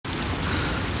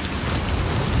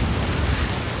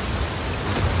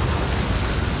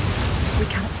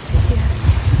can't stay here.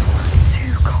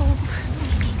 Too cold.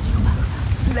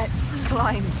 Let's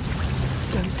climb.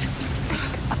 Don't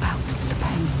think about the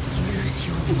pain. Use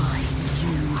your mind.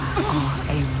 You are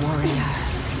a warrior.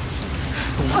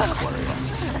 A weak warrior.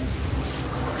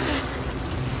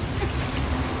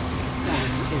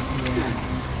 Is here.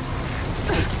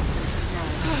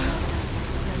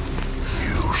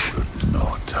 You should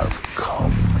not have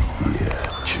come here,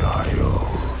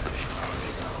 child.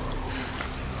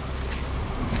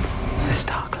 This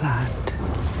dark land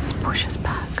pushes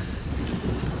back.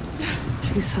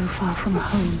 She's so far from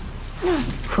home,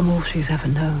 from all she's ever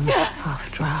known,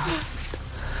 half drowned,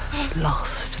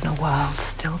 lost in a world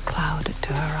still clouded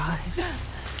to her eyes.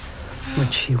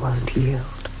 When she won't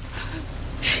yield,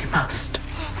 she must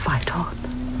fight on,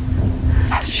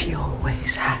 as she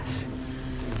always has.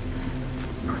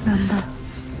 Remember,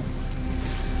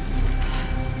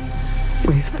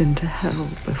 we've been to hell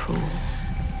before.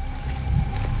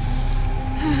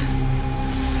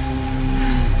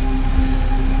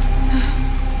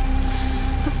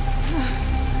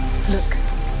 Look,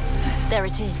 There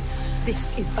it is.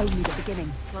 this is only the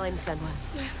beginning. Climb, Senua.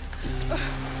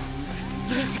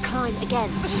 You need to climb again.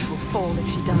 She will fall if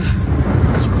she does.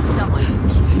 She will die.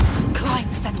 Climb,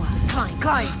 Senua. Climb.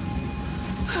 Climb.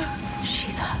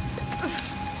 She's hurt.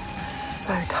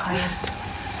 So tired.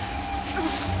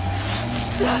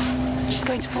 She's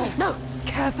going to fall. No!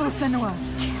 Careful, Senua.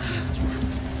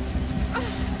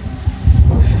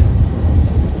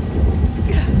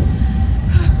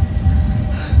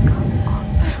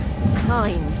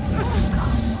 Climb.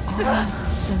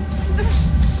 Don't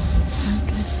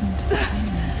listen to the pain.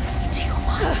 Listen to your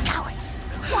mind. Coward!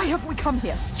 Why have we come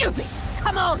here? Stupid!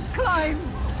 Come on! Climb.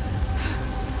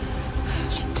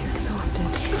 She's too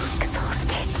exhausted. Too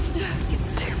exhausted.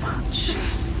 It's too much.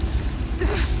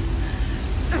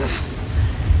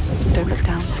 Don't look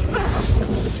down.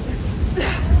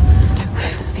 Don't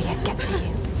let the fear get to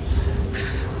you.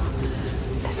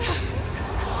 Listen.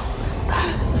 What's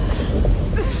that?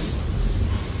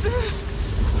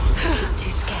 She's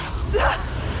too scared.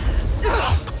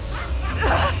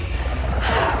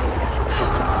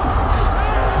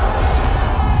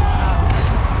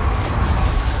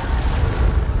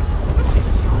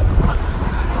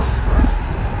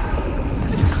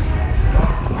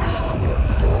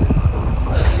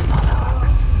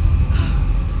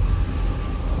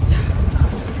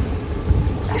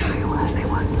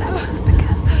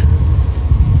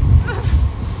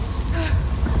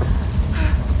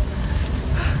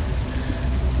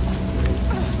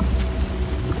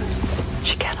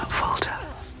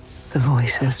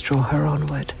 Voices draw her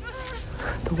onward.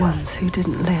 The ones who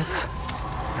didn't live.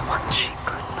 The ones she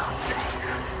could not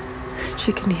save.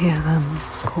 She can hear them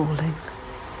calling.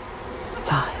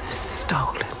 Lives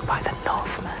stolen by the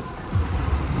Northmen.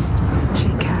 She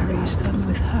carries them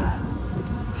with her.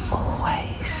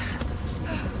 Always.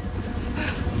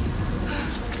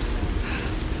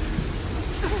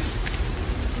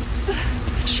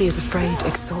 She is afraid,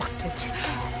 exhausted.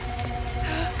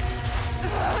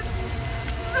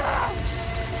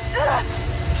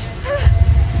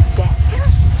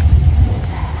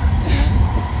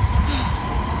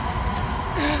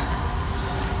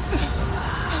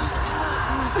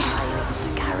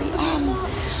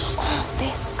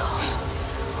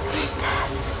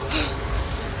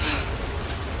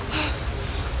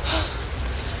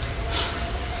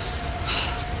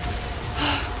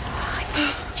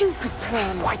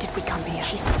 Why did we come here?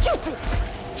 She's stupid!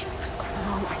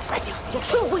 Ready. You're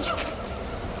too weak!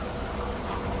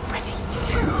 Ready.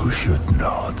 You should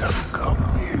not have come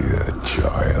here,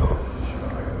 child.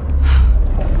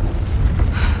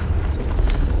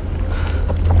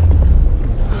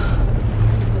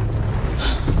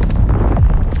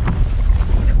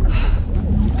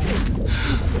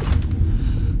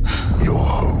 Your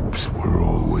hopes were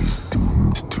always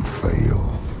doomed to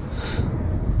fail.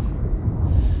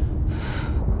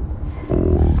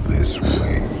 All this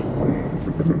way.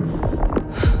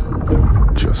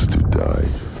 Just to die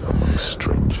among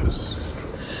strangers.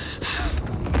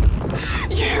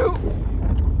 You!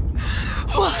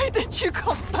 Why did you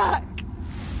come back?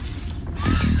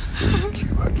 Did you think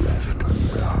you had left me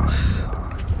behind?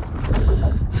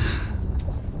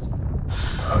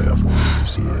 I am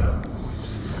always here.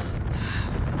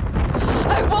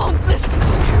 I won't listen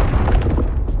to you!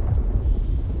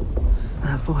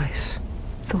 Her voice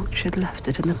thought she'd left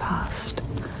it in the past.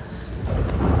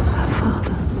 Her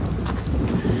father.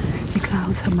 He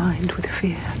clouds her mind with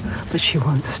fear, but she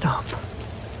won't stop.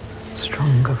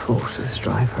 Stronger forces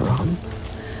drive her on.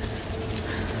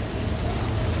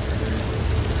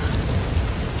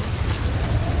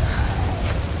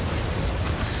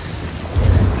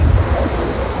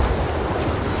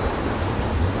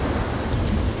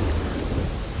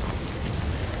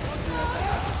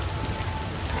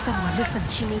 Senua, listen.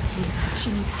 She needs you.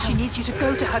 She needs help. She needs you to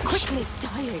go to her quickly. She's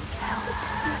dying.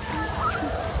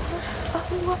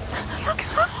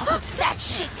 That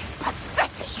shit is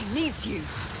pathetic. She needs you.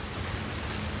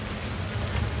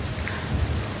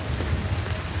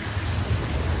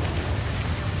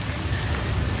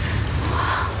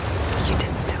 You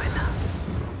didn't do enough.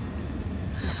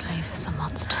 The slavers are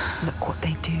monsters. Look what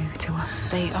they do to us.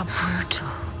 They are brutal.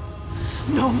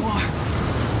 No more.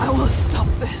 I will stop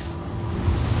this.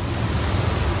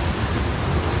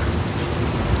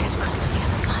 Get across to the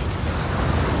other side.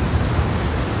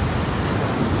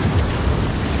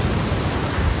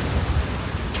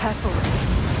 Careful, Rex.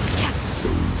 Careful. So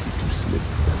easy to slip,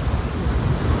 Senua.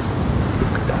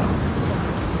 Look down.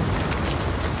 Don't listen.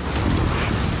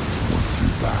 Wants you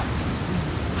back.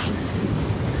 Hate him.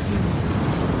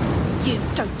 You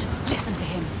don't listen to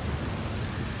him.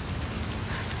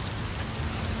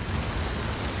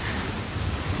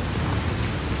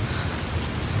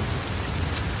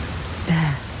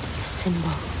 There. The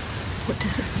symbol. What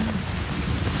does it mean?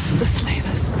 The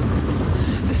slavers.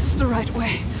 This is the right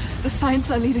way. The signs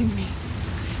are leading me.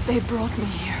 They brought me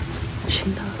here. She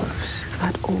knows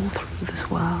that all through this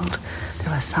world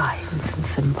there are signs and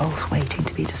symbols waiting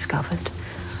to be discovered.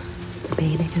 The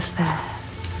meaning is there.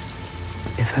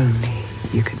 If only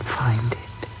you can find it.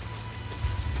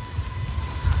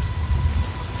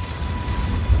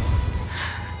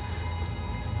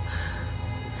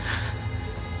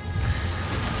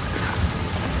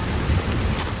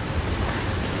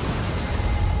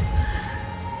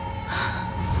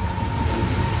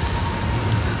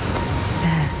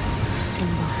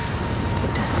 Symbol.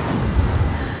 What does it mean?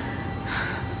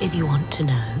 If you want to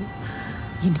know,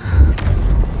 you know.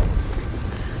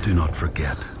 Do not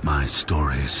forget my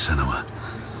stories, Senua.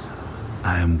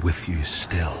 I am with you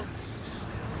still.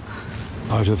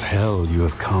 Out of hell you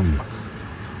have come,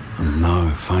 and now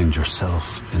find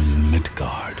yourself in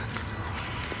Midgard,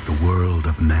 the world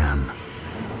of men.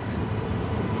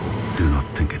 Do not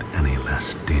think it any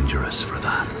less dangerous for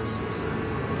that.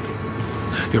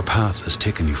 Your path has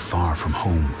taken you far from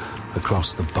home,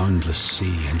 across the boundless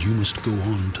sea, and you must go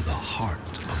on to the heart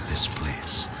of this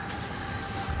place,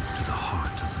 to the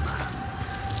heart of man.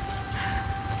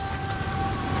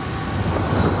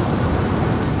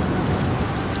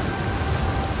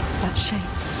 That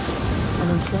shape. An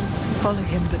onslaught. Follow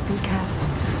him, but be careful.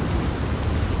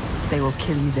 They will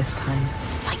kill you this time.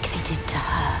 Like they did to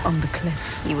her. On the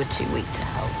cliff. You were too weak to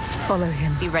help. Follow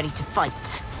him. Be ready to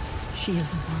fight. She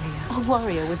is a warrior. A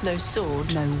warrior with no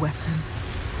sword. No weapon.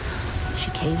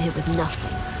 She came here with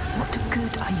nothing. What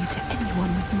good are you to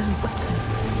anyone with no weapon?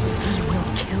 He will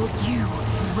kill you.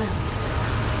 He will.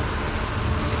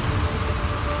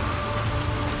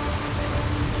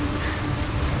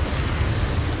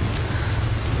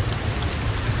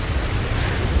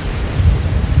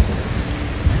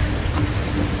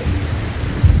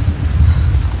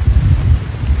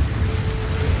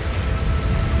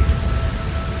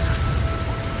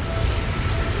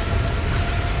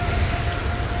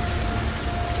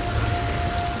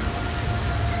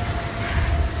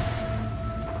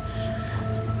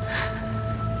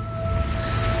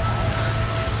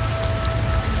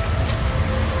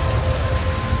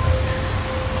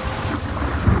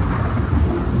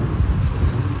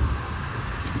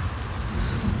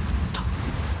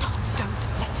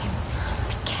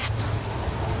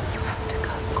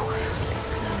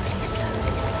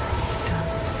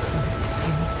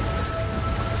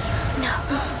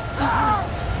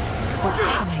 What's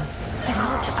happening?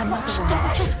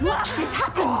 Don't just watch this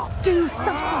happen. Do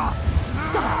something!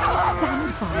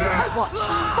 Stand by and watch.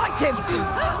 Fight him!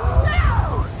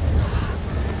 No!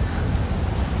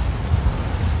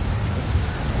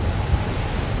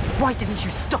 Why didn't you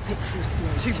stop it? Too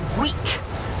slow. Too weak.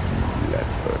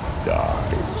 Let her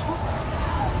die.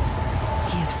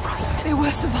 He is right. They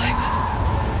were survivors.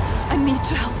 I need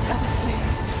to help the other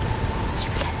slaves. You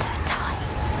let her die.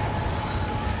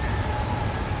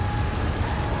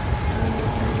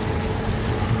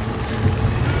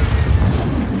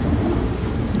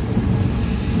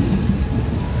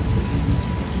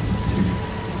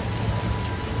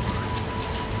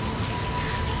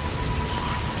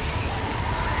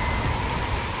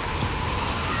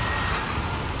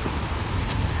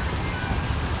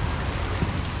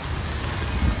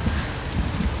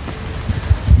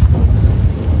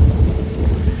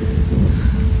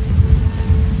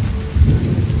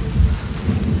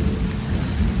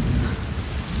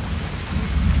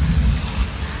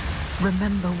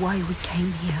 Remember why we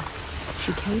came here.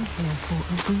 She came here for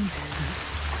a reason.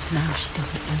 And now she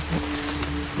doesn't know what to do.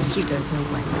 You don't know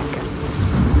where you're going.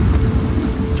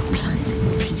 Your plan is in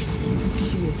pieces.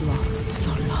 She is lost.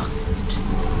 You're lost.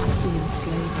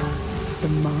 The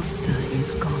master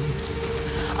is gone.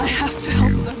 I have to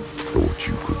help You them. thought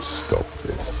you could stop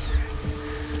this,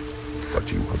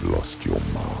 but you have lost your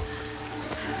mark.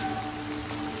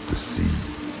 The sea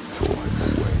tore him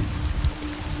away,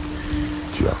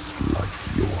 just like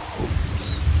your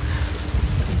hopes.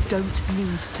 You don't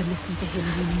need to listen to him.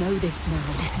 You know this now.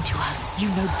 Listen to us. You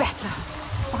know better.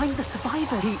 Find the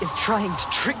survivor. He is trying to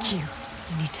trick you.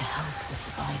 We need to help the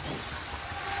survivors.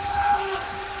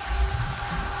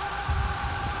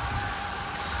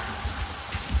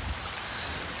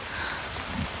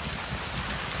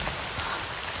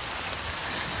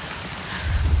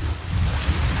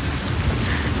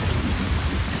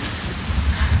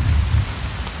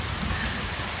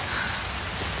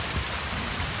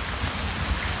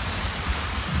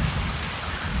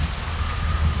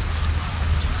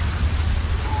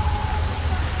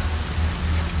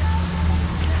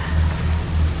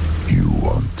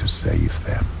 Save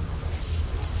them.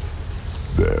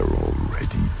 They're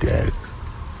already dead.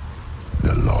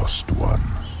 The lost ones.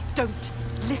 Don't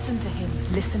listen to him.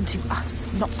 Listen to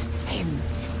us, not him.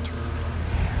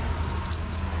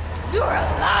 You're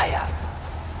a liar!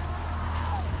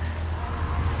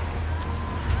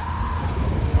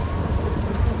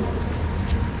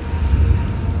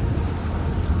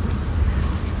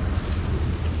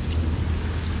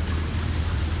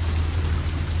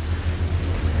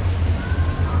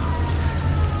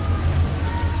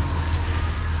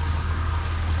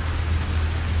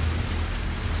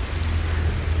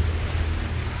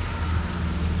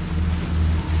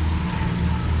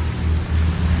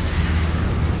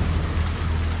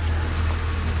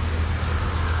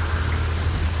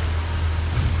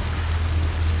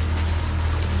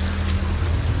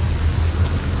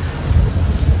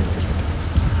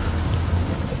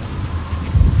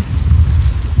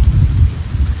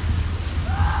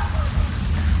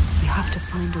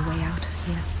 Find a way out of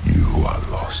here. You are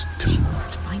lost too. You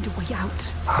must find a way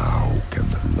out. How can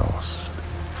the lost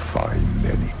find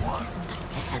anyone? Listen,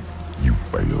 don't listen. You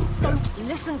failed them. Don't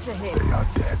listen to him. They are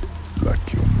dead,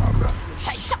 like your mother.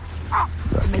 Hey, shut up!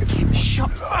 Like Make him anyone shut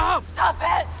you love. up! Stop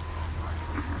it!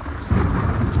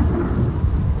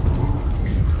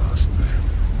 You lost them.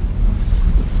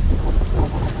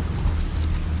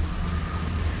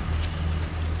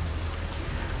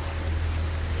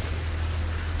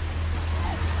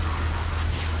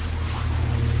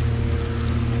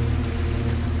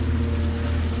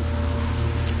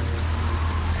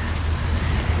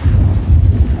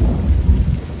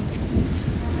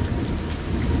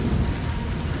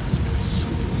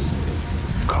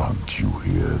 Can't you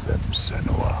hear them,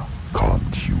 Senua?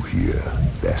 Can't you hear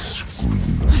their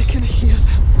screams? I can hear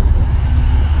them.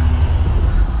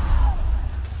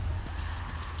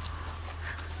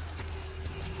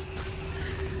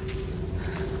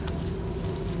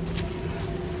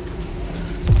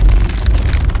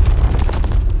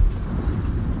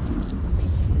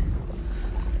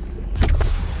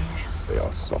 They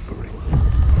are suffering,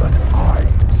 but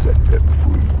I set them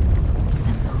free.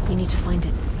 Simple. You need to find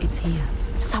it. It's here.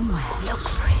 Somewhere. Look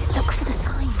for it. Look for the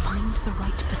signs. Find the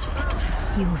right perspective.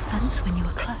 You'll sense when you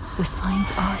are close. The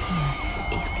signs are here.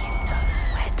 If you know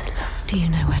where to look. Do you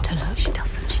know where to look? She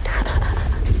doesn't. She doesn't.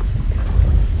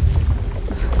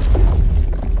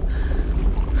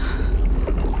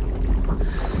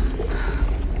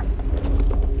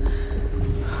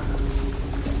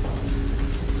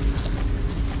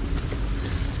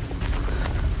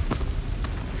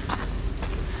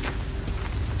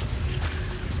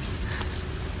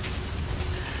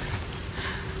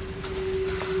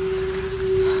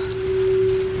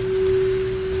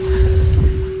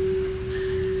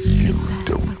 You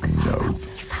don't know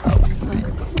how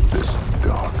deep this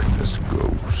darkness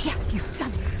goes. Yes, you've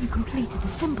done it. You completed the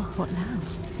symbol. What now?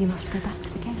 You must go back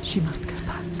to the gate. She must go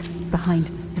back. Behind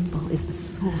the symbol is the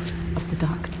source of the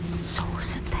darkness.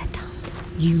 Source of their dark.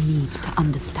 You need to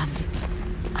understand it.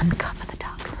 Uncover the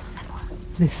darkness,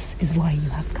 Senua. This is why you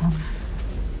have come.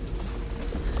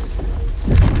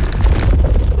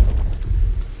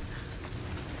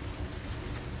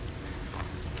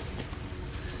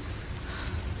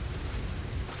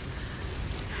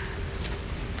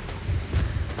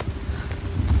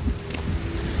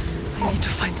 I need to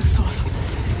find the source of all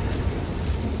this.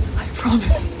 I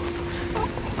promised.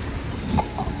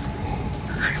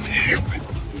 I'm human,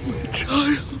 my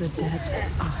child. The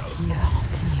dead are here.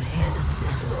 Can you hear them,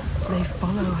 Senua? They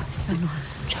follow us, Senua.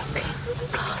 Choking,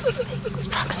 gasping,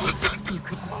 struggling. You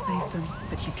couldn't save them,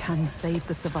 but you can save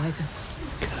the survivors.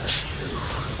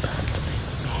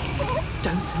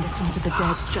 Don't listen to the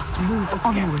dead, just move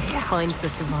onwards. Find the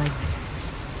survivors.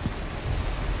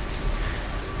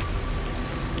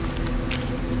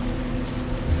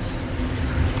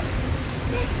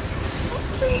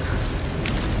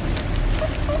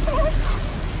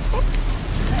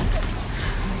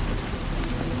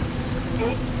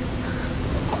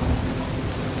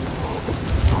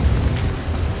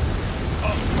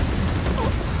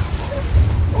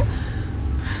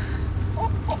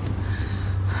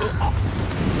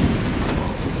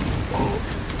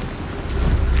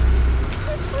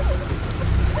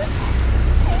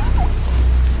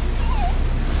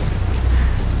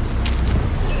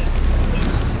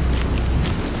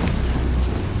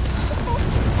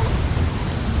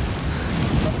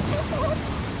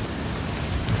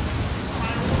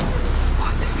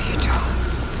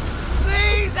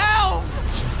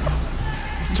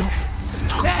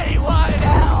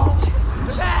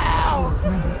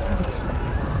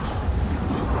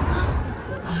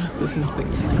 There's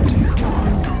nothing you can do.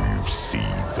 Do you see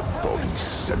the bodies,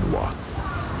 Senua?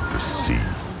 The sea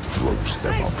floats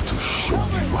them up to show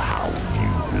you how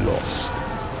you lost.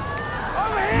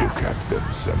 Look at them,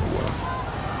 Senua.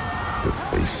 The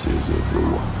faces of the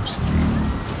ones you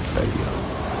failed.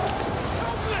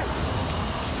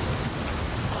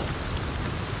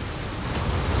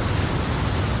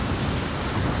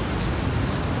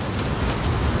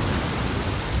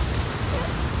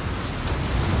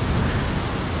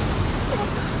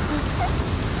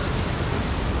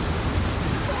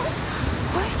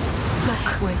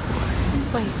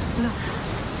 Wait, look.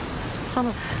 Some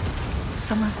of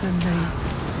them, they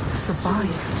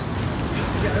survived.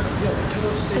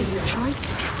 They tried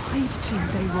to.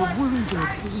 They were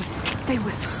wounded. They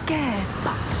were scared,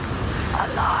 but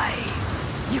alive.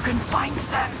 You can find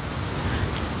them.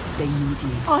 They need you.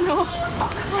 Oh no!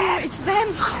 Oh no, it's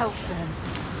them! Help them.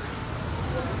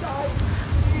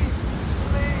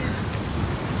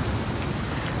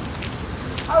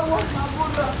 I want my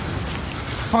mother.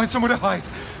 Find somewhere to hide.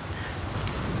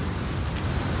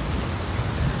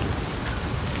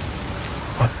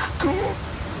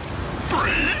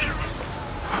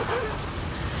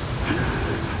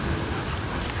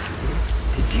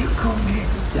 Did you come here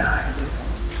to die?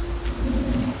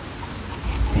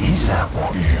 Is that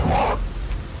what you want?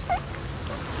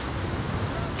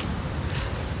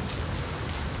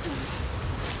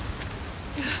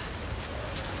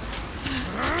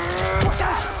 Watch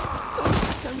out!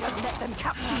 Don't let them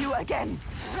capture you again.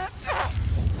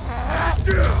 Are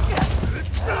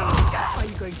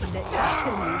you going to let me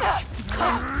kill you?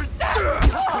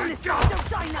 Listen, don't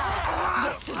die now!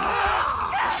 Listen!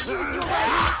 Use your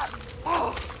rage!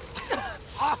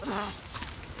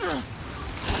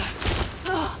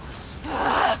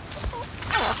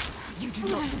 You do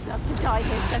not deserve to die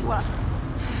here, Senua.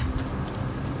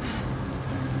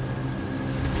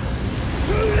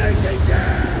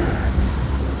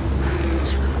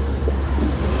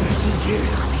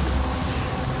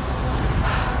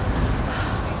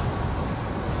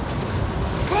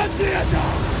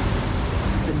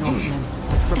 The Northmen,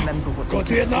 remember what they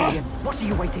did to Dillion. What are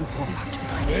you waiting for?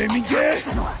 Attack,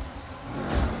 Senua!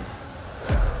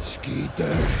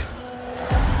 Skeeter.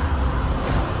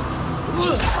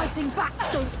 Fighting back!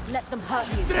 Don't let them hurt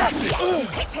you. Yes, you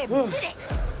hit him! Did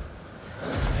it!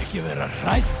 Give it a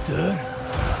right turn.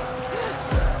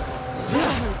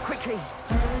 Move quickly!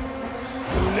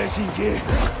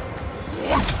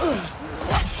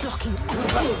 Blocking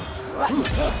everything.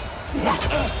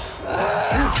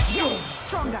 Yes!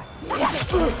 Stronger!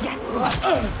 That's it! Yes!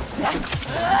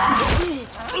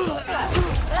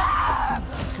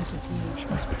 Because of you.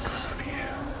 It's because of you.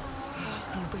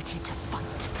 Be ready to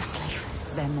fight the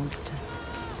slavers. They're monsters.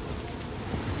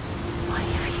 Why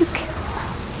have you killed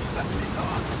us? Let me know.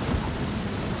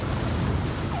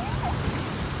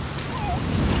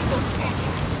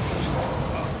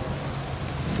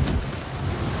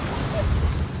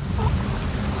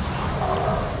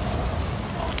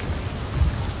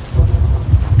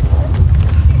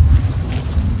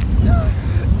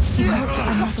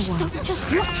 Just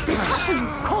watch this happen.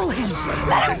 Call him!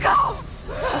 Let him go!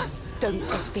 Don't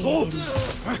defeat him.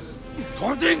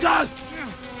 Contingas!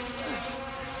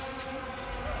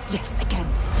 Yes, again.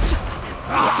 Just like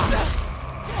that.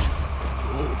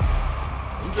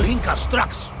 Und du hinkar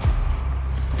strax.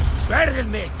 Sverðið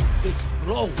mitt vill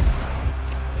blóð.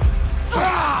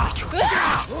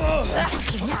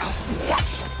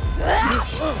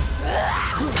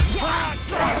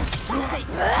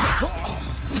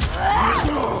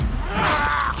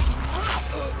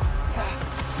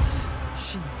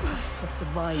 She has to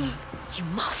survive. You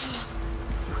must.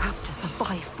 You have to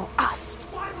survive for us.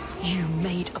 You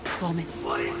made a promise.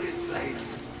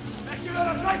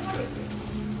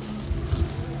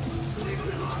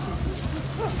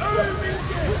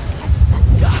 Yes.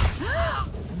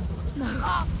 No.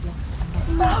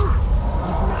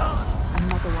 You've lost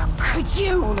another one. Could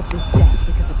you? All of this death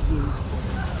because of you.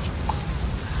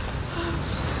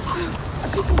 I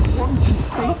didn't want to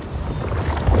fight.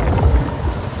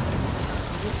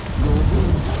 Your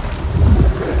wound.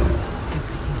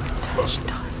 Everything you touch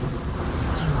dies.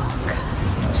 You are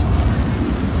cursed.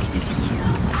 It is you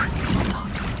bringing the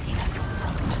darkness in at your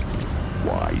front.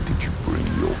 Why did you bring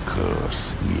your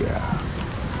curse here?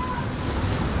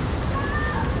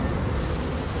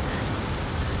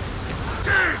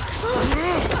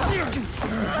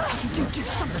 Do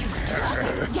something.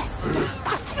 Yes.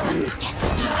 Just yes.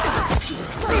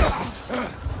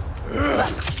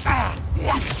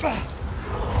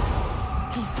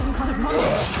 He's some kind of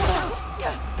monster.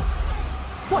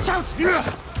 Watch out! Watch out!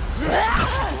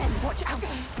 Watch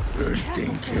out! He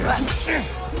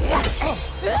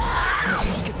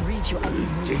could read your every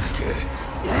move.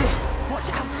 Watch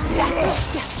out!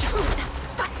 Yes, just like that.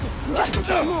 That's it. Just a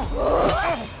bit more.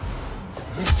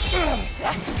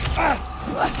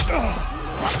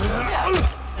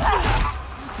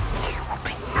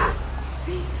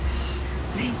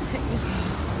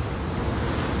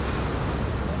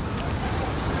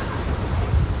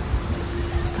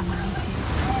 Someone needs you.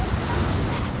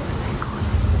 Listen, they're calling.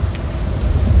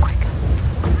 Quicker.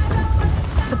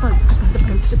 The boat.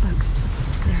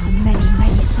 There are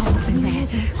many souls in there.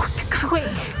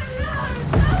 Quick.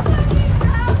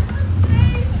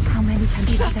 How many can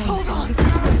she Just save? hold on.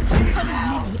 How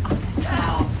many are there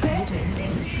trapped?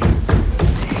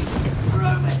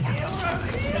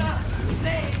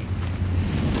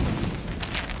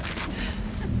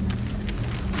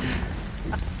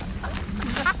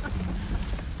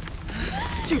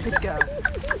 Stupid girl.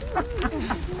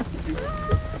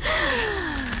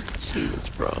 She was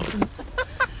wrong.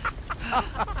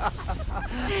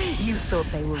 You thought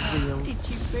they were real. Did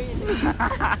you really?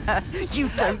 You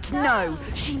don't know.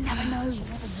 She never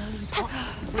knows.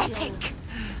 Pathetic.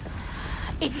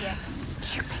 Idiots.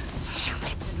 Stupid.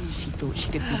 She thought she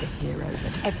could be the hero,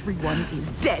 but everyone is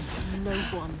dead. No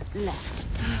one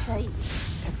left to save.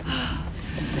 Everyone.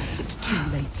 And left it too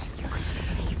late. You could have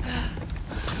saved her.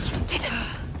 But you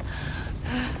didn't.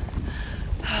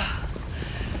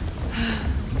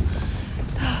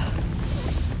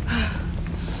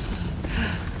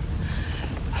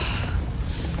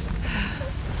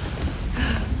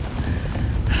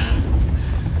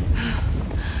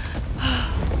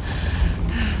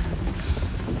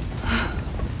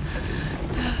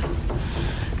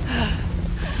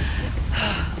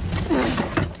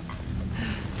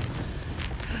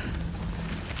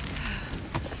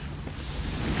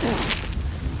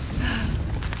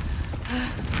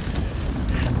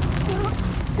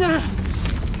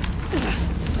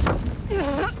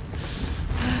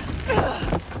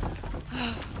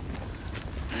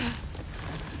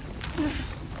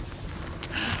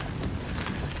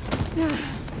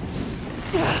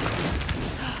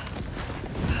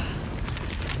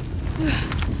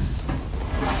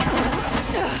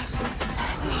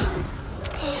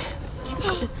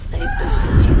 Saved us,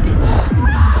 but you didn't.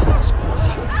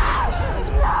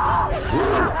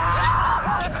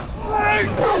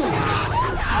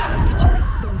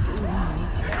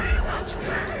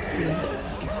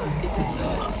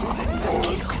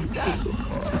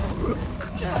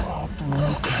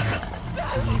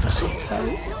 Leave us here.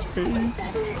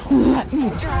 Let me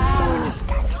drown.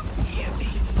 Hear me.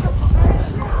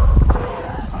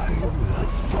 I will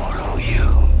follow you.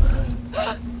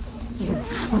 You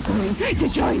are going to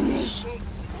join me.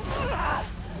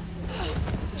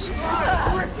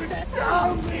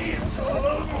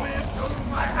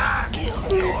 Kill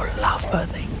your lover,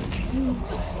 then kill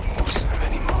so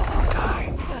many more die.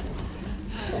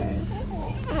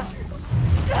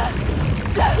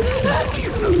 Do you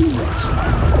know what's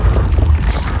that?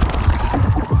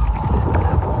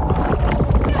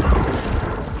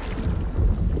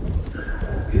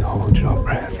 You hold your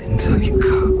breath until you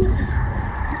come.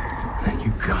 Then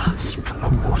you gasp and the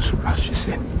water rushes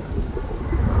in.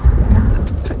 The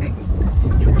pain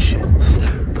in your chest.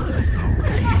 The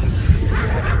pain is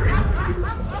very.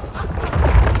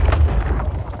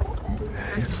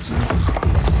 There's no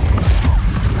peace.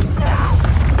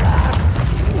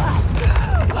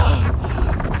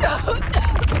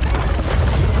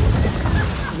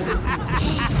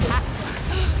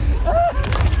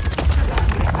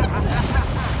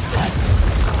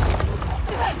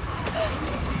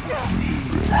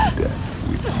 Death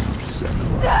with you,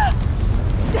 Senua.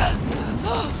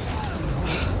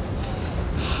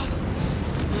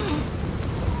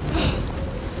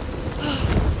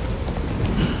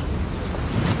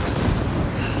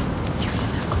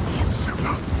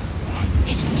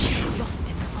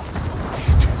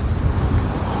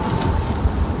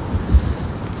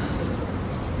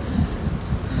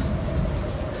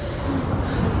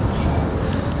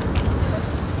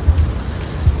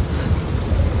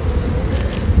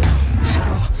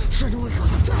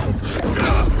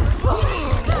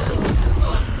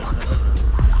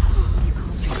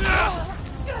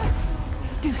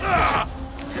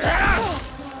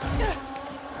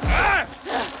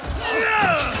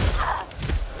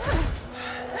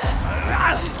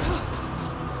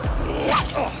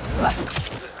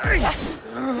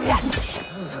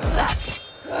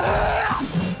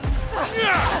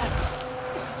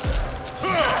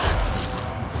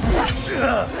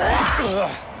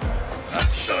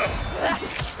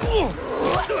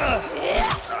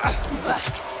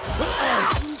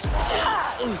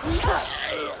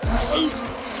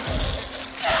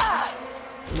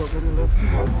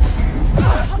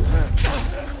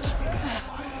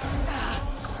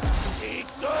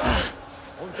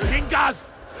 Unter hingad!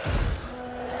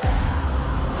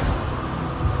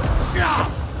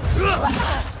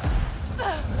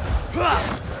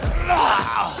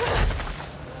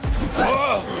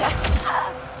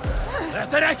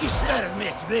 Þetta ekki sverð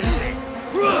mitt virði!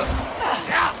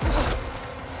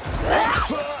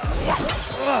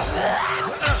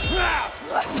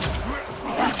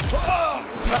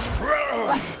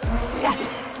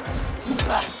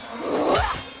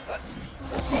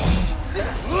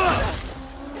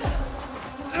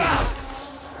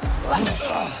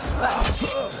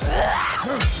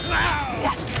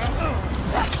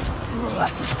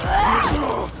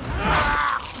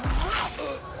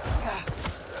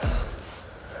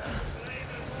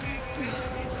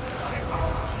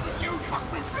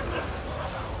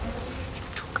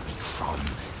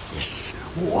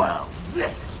 Well,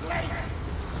 this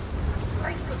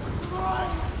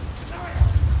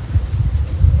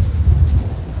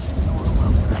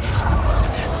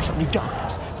There's only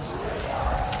darkness.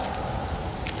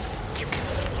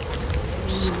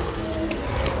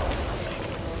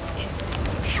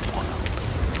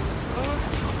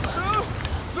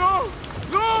 No!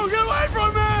 Get away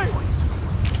from me!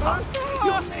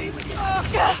 Your name again.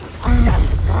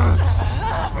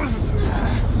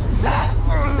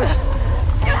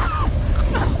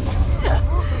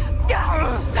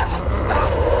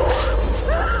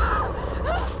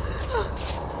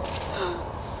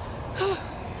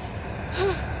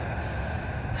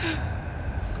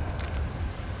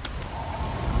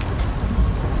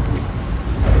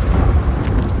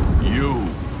 You,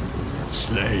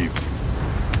 slave.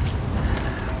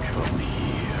 Come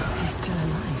here. He's still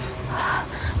alive.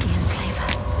 The enslaver.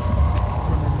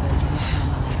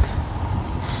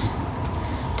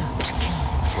 Don't kill him.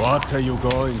 What are you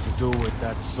going to do with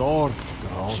that sword,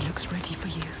 girl? He looks ready for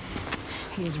you.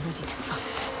 He is ready to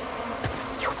fight.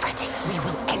 You're ready. We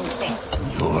will end this.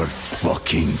 You're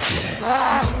fucking dead.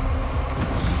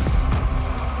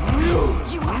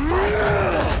 You are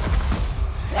first.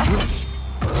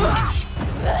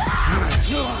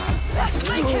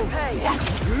 Make him pay!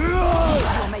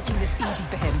 You're making this easy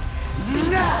for him.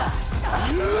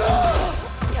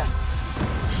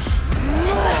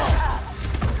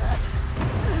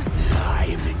 I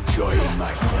am enjoying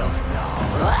myself now.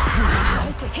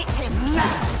 Try to hit him.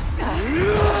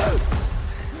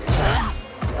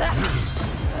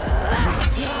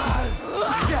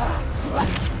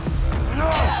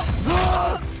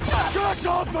 Get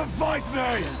up and fight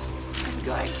me! I'm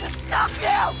going to stop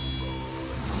you!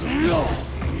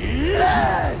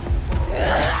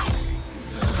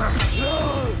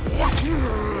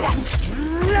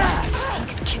 I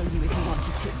could kill you if you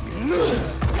wanted to.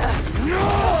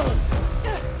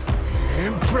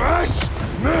 Impress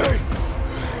me!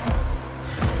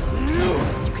 You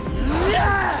can see it.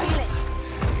 Feel it.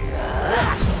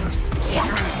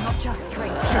 Not just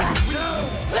strength.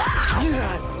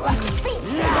 Beat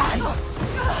him.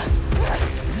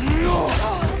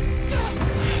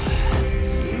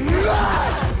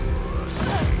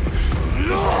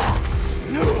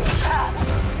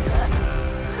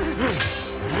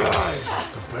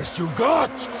 The best you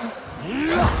got! Stop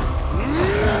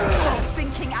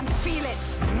thinking and feel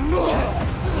it. Oh,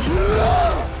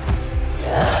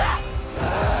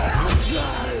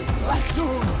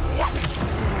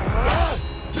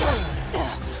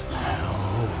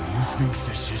 you think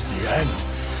this is the end?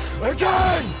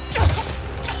 Again!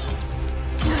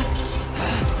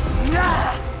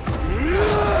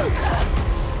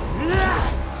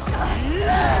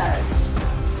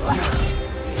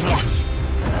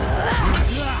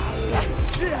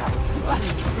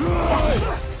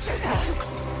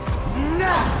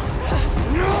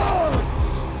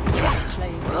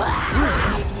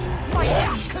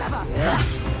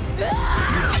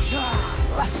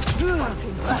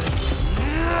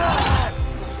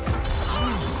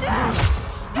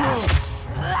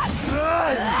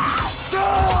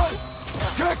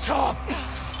 Get up!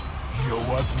 You're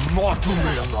worth more to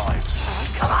me alive.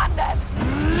 Come on then.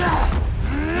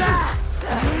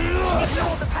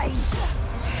 Ignore the pain.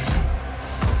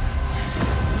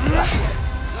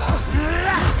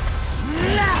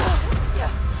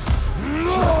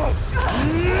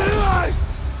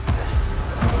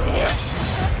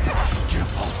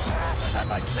 Give up, and I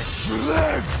might let you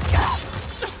live!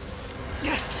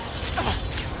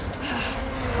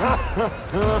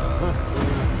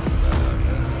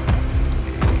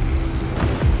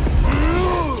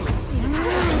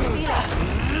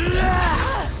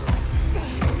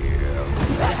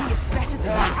 Better than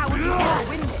that. How would you ever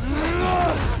win this?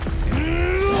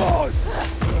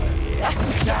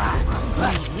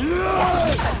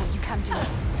 You can do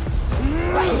this.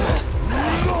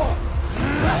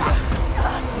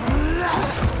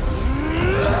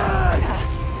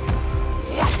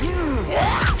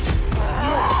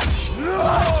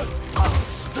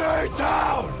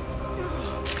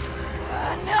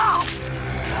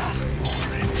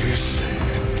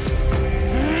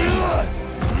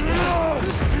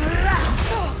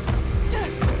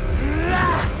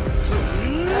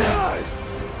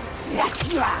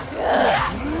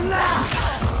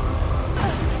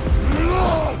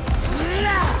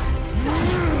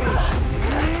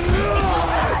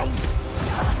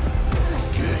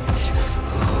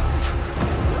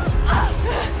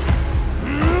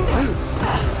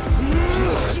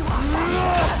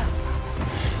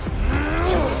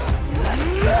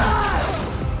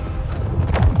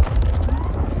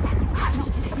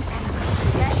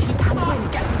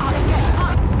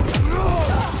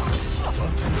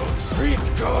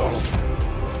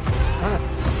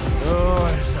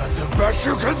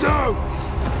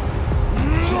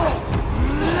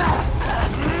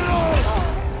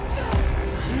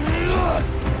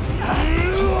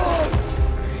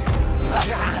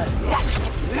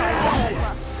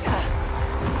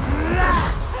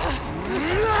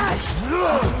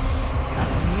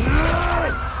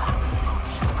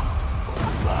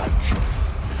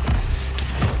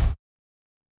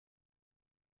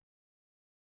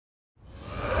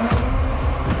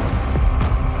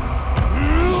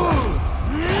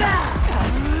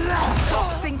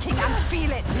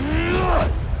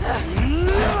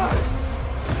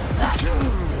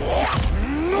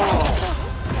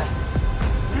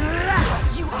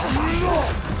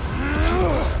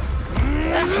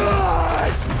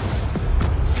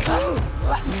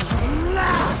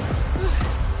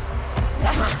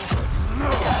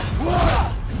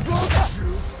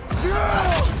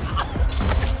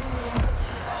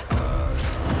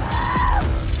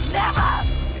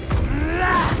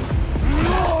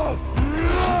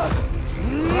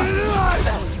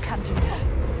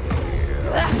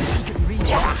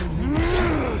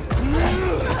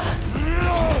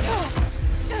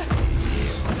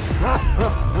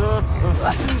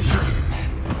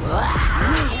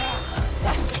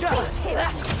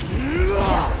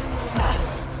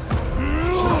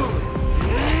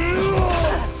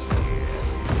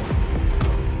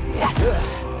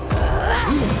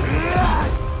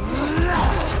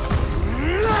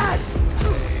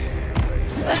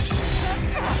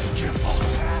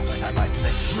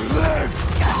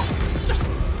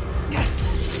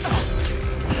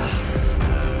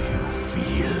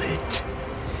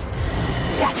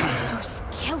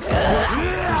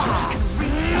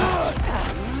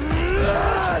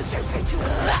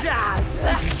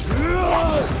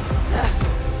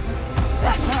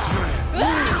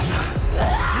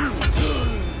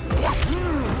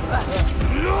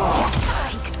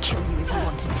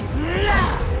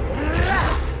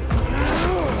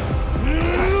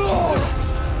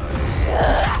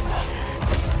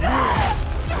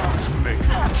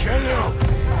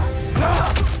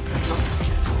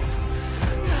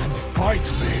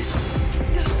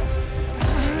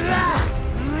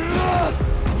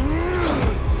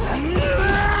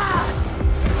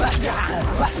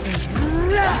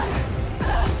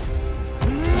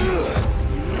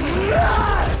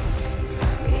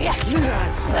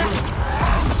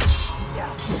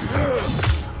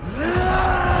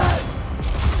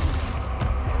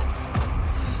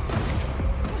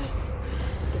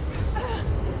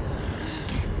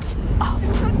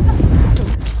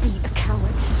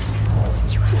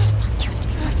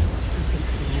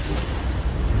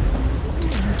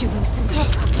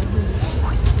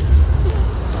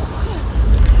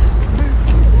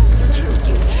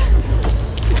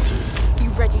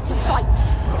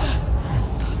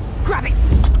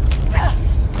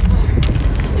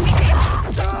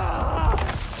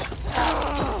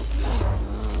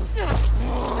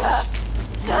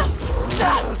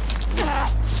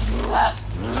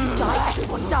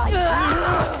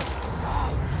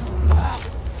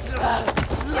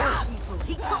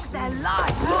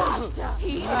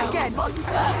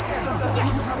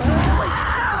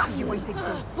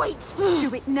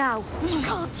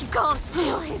 You can't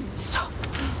kill him. Stop.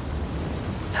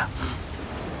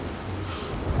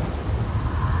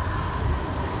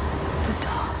 The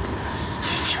dark.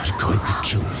 If you're going to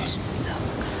kill me,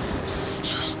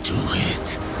 just do it.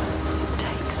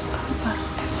 Takes over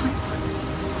everyone.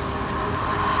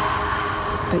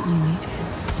 But you need him.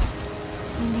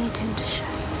 You need him to show you.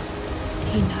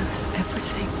 He knows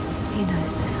everything. He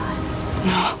knows this island.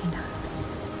 No. He knows.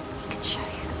 He can show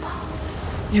you the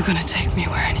path. You're gonna take me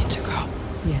where I need to go.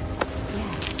 Yes.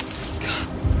 Yes. He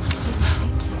will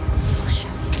take you. He will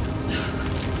show you.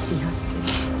 He has to. He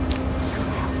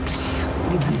will help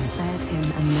you. You have spared him,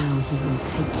 and now he will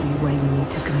take you where you need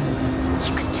to go.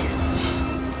 You can do this.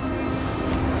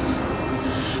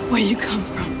 Where you come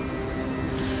from.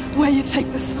 Where you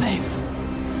take the slaves.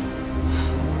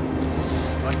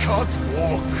 I can't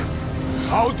walk.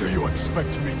 How do you expect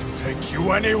me to take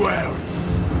you anywhere?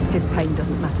 His pain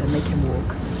doesn't matter. Make him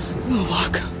walk. We'll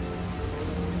walk.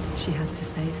 She has to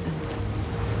save them.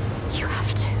 You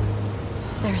have to.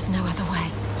 There is no other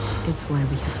way. It's why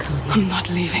we have come here. I'm not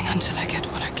leaving until I get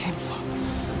what I came for.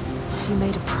 You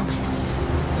made a promise.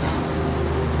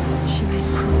 She made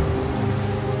a promise.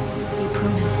 You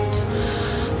promised.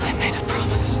 I made a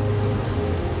promise.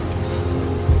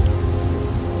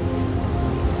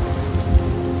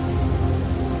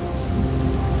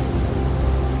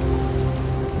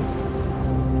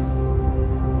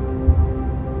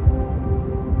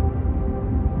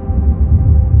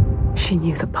 She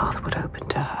knew the path would open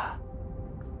to her.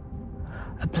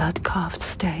 A blood-carved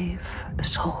stave, a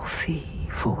soul sea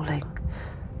falling,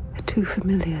 a too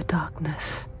familiar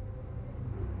darkness,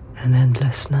 an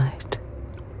endless night.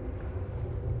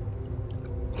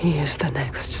 He is the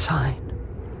next sign.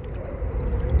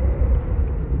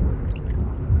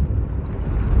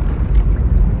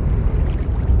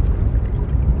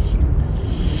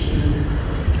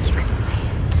 You can see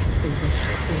it.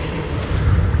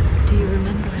 Do you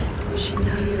remember it? She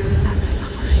knows that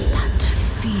suffering, That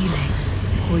feeling.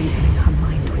 Poisoning her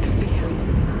mind with fear.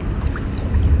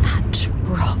 That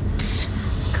rot.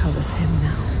 Covers him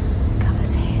now.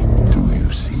 Covers him. Do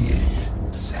you see it,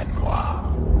 Senua?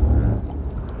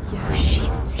 She Do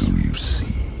sees you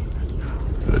see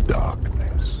the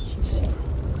darkness?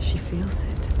 She feels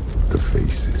it. The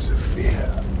faces of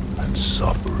fear and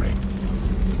suffering.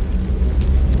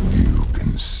 You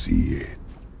can see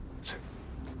it.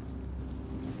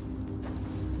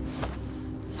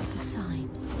 the sign.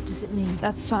 What does it mean?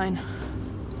 That sign.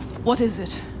 What is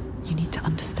it? You need to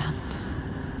understand.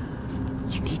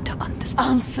 You need to understand.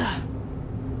 Answer.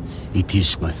 It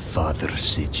is my father,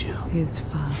 Sigil. His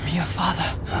father. Your father.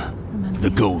 Remember The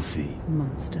him? gold thief.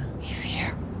 Monster. He's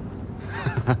here.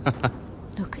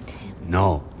 Look at him.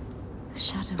 No, The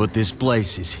shadow. but this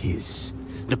place is his.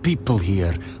 The people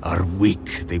here are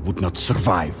weak. They would not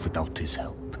survive without his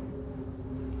help.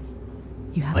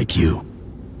 You have Like you.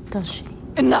 Does she?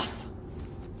 Enough!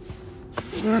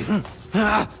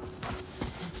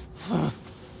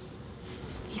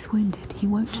 He's wounded. He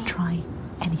won't try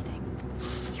anything.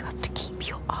 You have to keep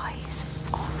your eyes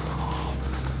on.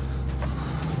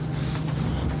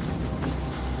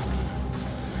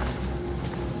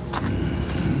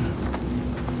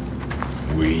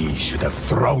 We should have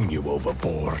thrown you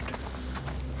overboard.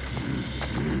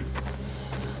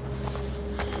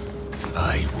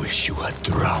 I wish you had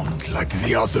drowned like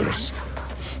the others.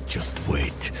 Just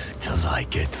wait till I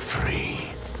get free.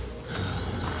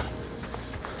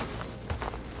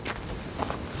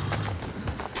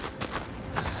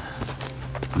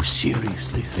 You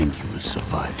seriously think you will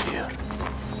survive here?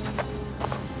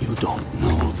 You don't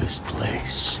know this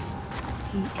place.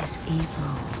 He is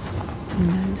evil. He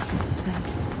knows this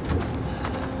place.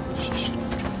 She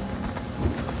should trust him.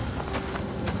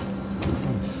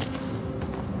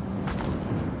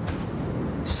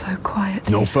 So quiet.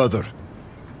 No here. further.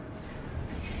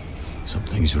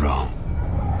 Something's wrong.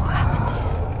 What happened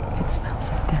here? It smells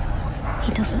of death.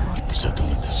 He doesn't want The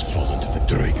settlement has fallen to the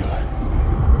Draga.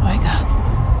 Oiga.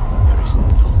 There is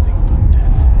nothing but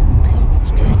death beyond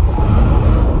those gates.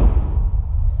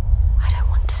 I don't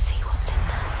want to see what's in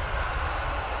there.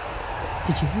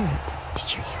 Did you hear it? Did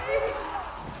you hear it?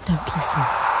 Don't listen.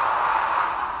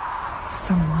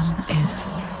 Someone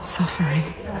is suffering.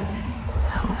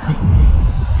 Help me.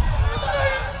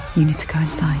 You need to go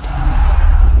inside.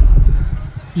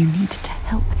 You need to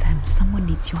help them. Someone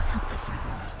needs your help.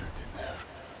 Everyone is dead in there.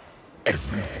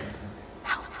 Everyone.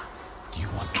 Help us. Do you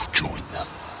want to join them?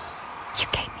 You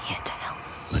came here to help.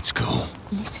 Let's go.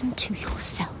 Listen to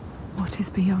yourself. What is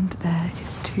beyond there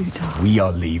is too dark. We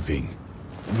are leaving.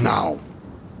 Now.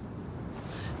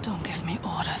 Don't give me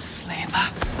orders, slaver.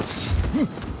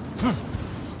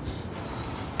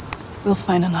 We'll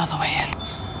find another way in.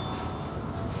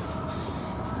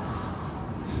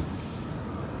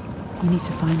 You need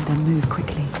to find them. Move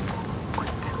quickly.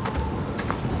 Quick.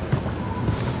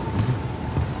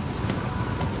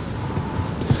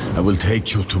 I will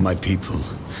take you to my people,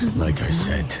 like I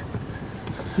said.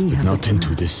 He But has not a into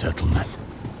plan. this settlement.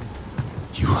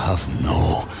 You have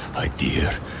no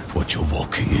idea what you're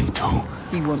walking into.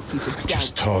 He wants you to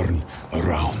Just turn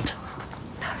around.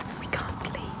 No, we can't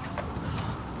leave.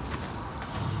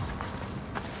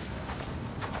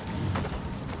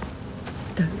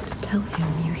 Don't tell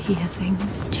him you hear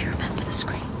things. Do you remember the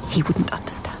screams? He wouldn't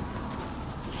understand.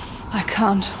 I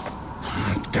can't.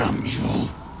 Damn you.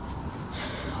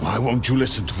 Why won't you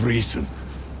listen to reason?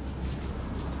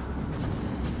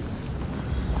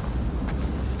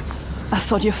 I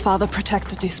thought your father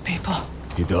protected these people.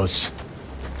 He does.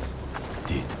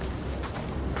 Did.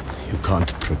 You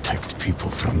can't protect people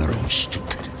from their own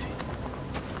stupidity.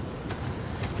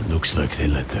 It looks like they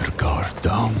let their guard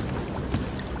down.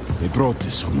 They brought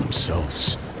this on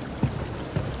themselves.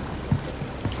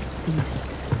 These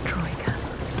Troika,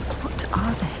 what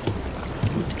are they?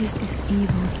 What is this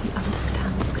evil he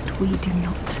understands that we do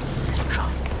not? The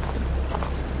Troika.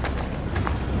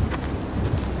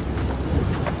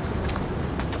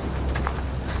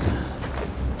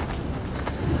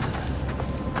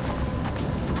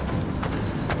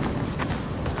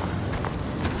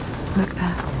 Look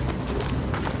there,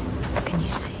 What can you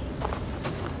see?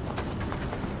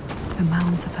 the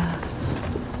mounds of earth.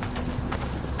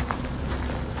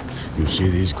 You see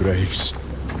these graves?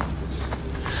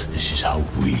 This is how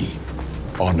we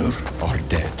honor our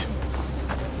dead.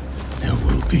 There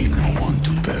will be no one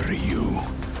to bury you.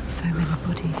 So many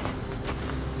bodies.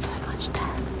 So much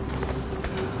death.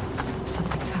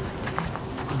 Something's happened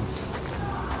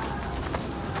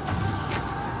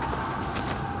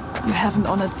here. You haven't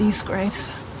honored these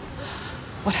graves.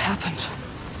 What happened?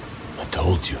 I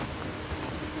told you.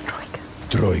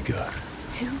 Droigar.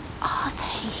 Who are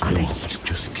they? They won't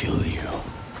just kill you.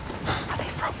 Are they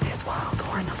from this world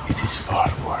or another? It is far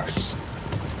worse.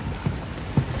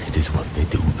 It is what they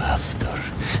do after.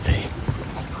 They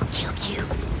will kill you.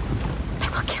 They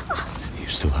will kill us. You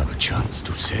still have a chance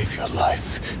to save your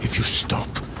life if you stop.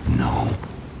 No.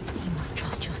 You must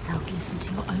trust yourself. Listen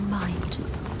to your own mind.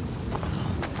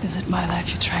 Is it my life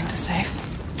you're trying to save?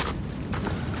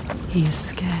 He is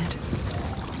scared.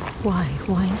 Why?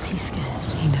 Why is he scared?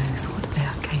 He knows what they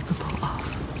are capable of.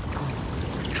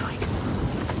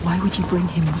 Why would you bring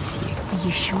him with you? Are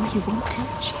you sure you want to?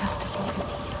 She has to leave him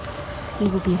here. He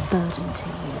will be a burden to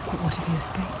you. But what if you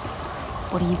escape?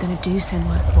 What are you going to do,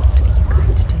 Senua? What are you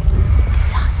going to do?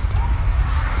 Decide.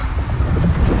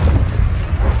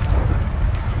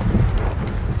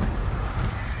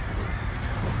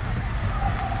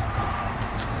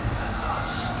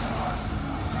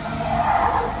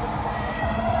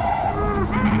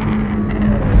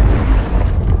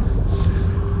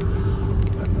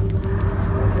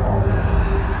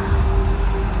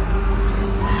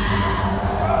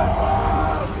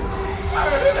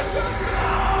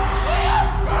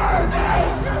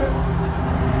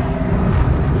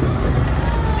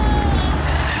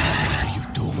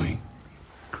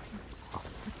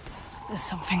 There's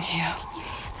something here.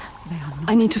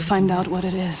 I need to find out what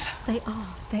it is. They're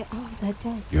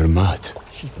dead. You're mad.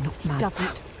 She's not mad.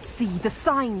 Doesn't see the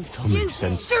signs. Common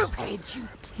sense. Stupid!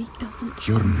 He doesn't.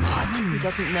 You're mad. He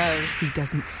doesn't know. He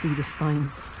doesn't see the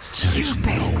signs. There is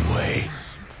no way.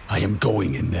 I am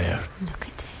going in there. Look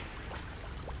at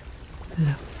him.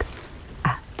 Look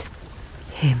at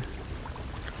him.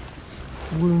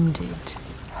 Wounded.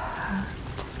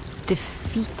 Hurt.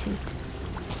 Defeated.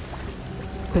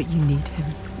 But you need him.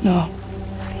 No,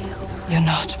 you're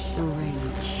not. The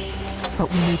rage.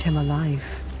 But we need him alive.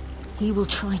 He will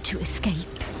try to escape.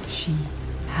 She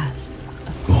has.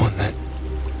 Go on then.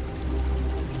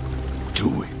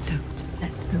 Do it. Don't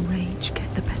let the rage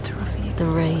get the better of you. The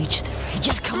rage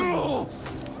is coming.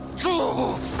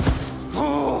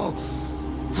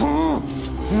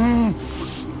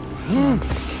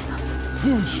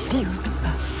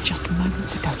 Just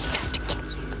moments ago, he tried to kill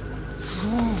you.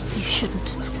 You shouldn't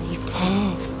have saved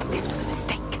him. This was a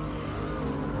mistake.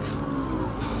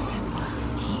 Senua,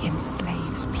 he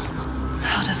enslaves people.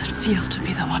 How does it feel to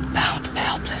be the one bound and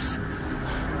helpless,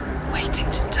 waiting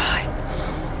to die?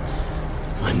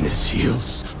 When this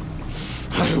heals,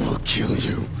 I will kill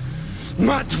you,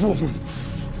 mad woman.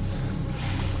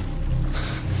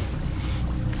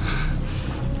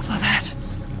 For that,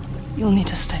 you'll need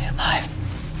to stay alive.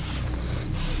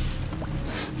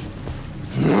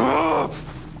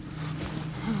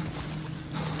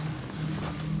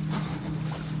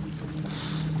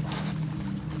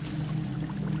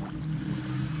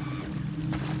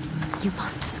 You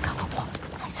must discover what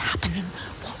is happening,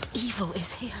 what evil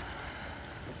is here.